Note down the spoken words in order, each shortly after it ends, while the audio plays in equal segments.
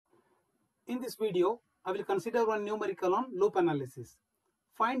In this video, I will consider one numerical on loop analysis.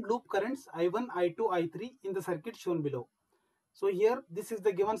 Find loop currents I1, I2, I3 in the circuit shown below. So here, this is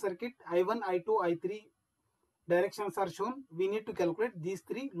the given circuit. I1, I2, I3 directions are shown. We need to calculate these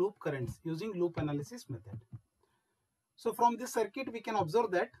three loop currents using loop analysis method. So from this circuit, we can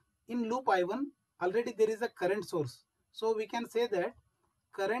observe that in loop I1, already there is a current source. So we can say that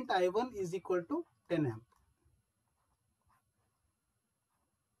current I1 is equal to 10 amp.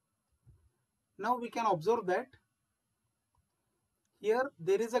 Now we can observe that here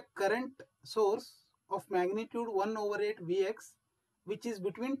there is a current source of magnitude 1 over 8 Vx, which is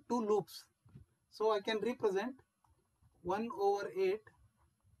between two loops. So I can represent 1 over 8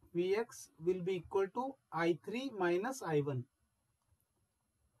 Vx will be equal to I3 minus I1.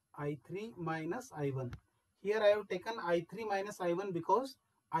 I3 minus I1. Here I have taken I3 minus I1 because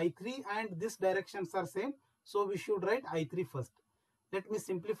I3 and this directions are same. So we should write I3 first. Let me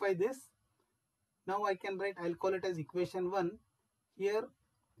simplify this. Now I can write, I'll call it as equation 1. Here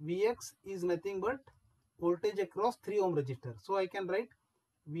Vx is nothing but voltage across 3 ohm resistor. So I can write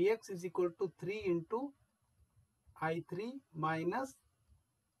Vx is equal to 3 into I3 minus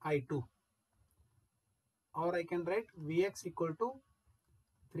I2. Or I can write Vx equal to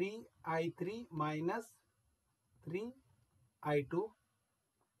 3 I3 minus 3 I2.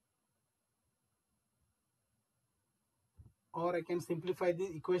 Or I can simplify the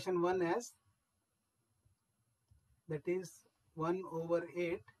equation 1 as, that is 1 over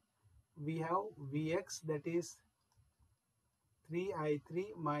 8. We have Vx, that is 3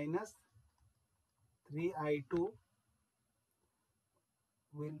 I3 minus 3 I2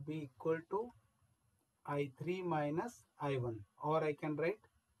 will be equal to I3 minus I1. Or I can write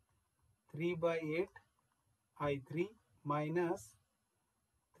 3 by 8 I3 minus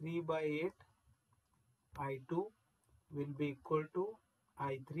 3 by 8 I2 will be equal to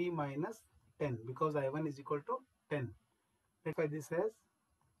I3 minus 10, because I1 is equal to 10. Let's write this as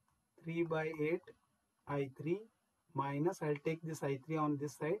 3 by 8 I3 minus, I'll take this I3 on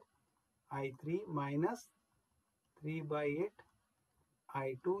this side, I3 minus 3 by 8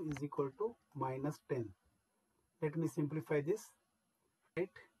 I2 is equal to minus 10. Let me simplify this. Right,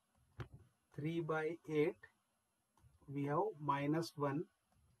 3 by 8 we have minus 1.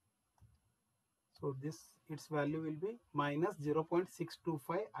 So this, its value will be minus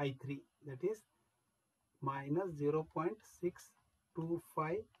 0.625 I3, that is minus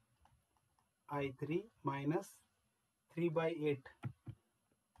 0.625 I3 minus 3 by 8.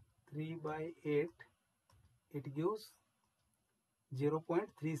 3 by 8, it gives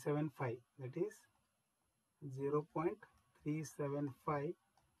 0.375, that is 0.375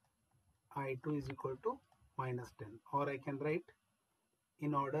 I2 is equal to minus 10. Or I can write,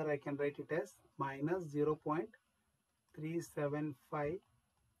 in order I can write it as minus 0.375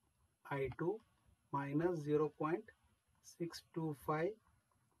 I2 minus 0.625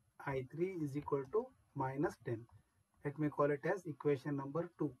 I3 is equal to minus 10. Let me call it as equation number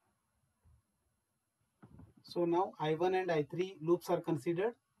 2. So now I1 and I3 loops are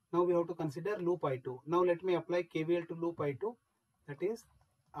considered. Now we have to consider loop I2. Now let me apply KVL to loop I2. That is,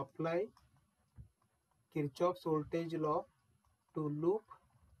 apply Kirchhoff's voltage law to loop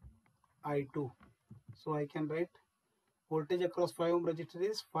I2. So I can write voltage across 5 ohm resistor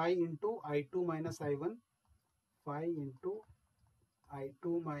is 5 into I2 minus I1. 5 into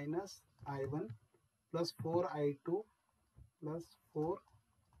I2 minus I1 plus 4 I2 plus 4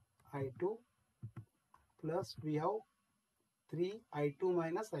 I2 plus we have 3 I2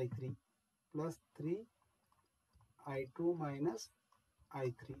 minus I3 plus 3 I2 minus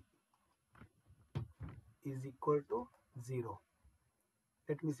I3 is equal to 0.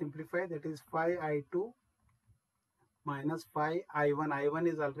 Let me simplify, that is 5 I2 minus 5 I1. I1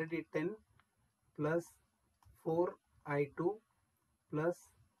 is already 10 plus 4 I2 plus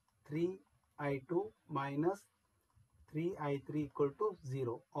 3 I2 minus 3 I3 equal to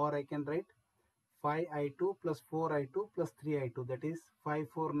 0. Or I can write 5 I2 plus 4 I2 plus 3 I2, that is 5,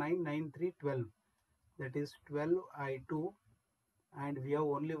 4, 9, 9, 3, 12. That is 12 I2, and we have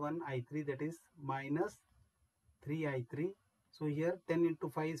only one I3, that is minus 3 I3. So here 10 into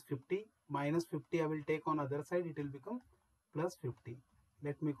 5 is 50, minus 50 I will take on other side, it will become plus 50.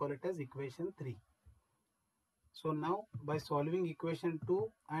 Let me call it as equation 3. So now by solving equation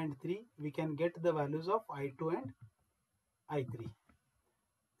 2 and 3, we can get the values of I2 and I3.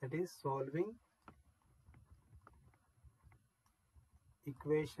 That is, solving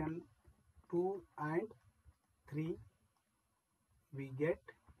equation 2 and 3, we get,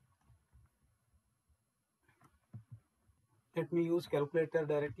 let me use calculator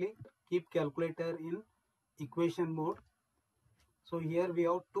directly. Keep calculator in equation mode. So here we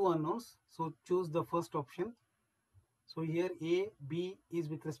have two unknowns. So choose the first option. So here A, B is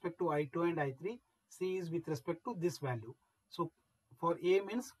with respect to I2 and I3. C is with respect to this value. So for A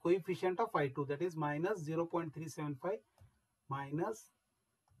means coefficient of I2, that is minus 0.375 minus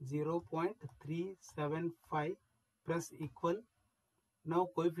 0.375 plus equal. Now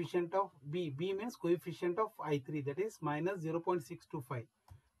coefficient of B means coefficient of I3, that is minus 0.625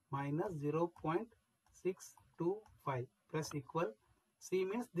 minus 0.625 plus equal. C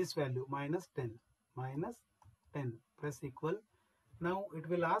means this value minus 10 plus equal. Now it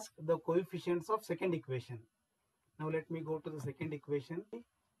will ask the coefficients of second equation. Now let me go to the second equation.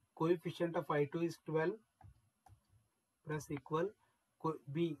 Coefficient of I2 is 12 plus equal.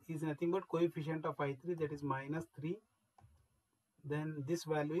 B is nothing but coefficient of I3, that is minus 3. Then this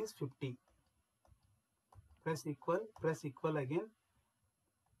value is 50 plus equal again.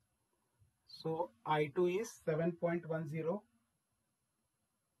 So I2 is 7.10.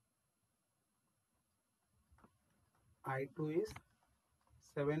 I2 is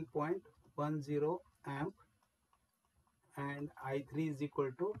 7.10 amp and I3 is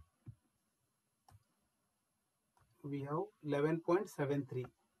equal to, we have 11.73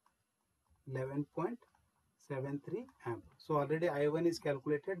 amp. So already I1 is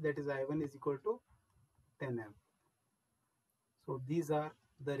calculated, that is I1 is equal to 10 amp. So these are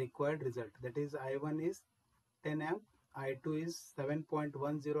the required result, that is I1 is 10 amp, I2 is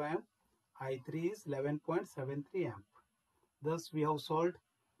 7.10 amp, I3 is 11.73 amp. Thus we have solved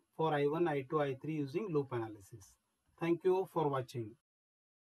for I1, I2, I3 using loop analysis. Thank you for watching.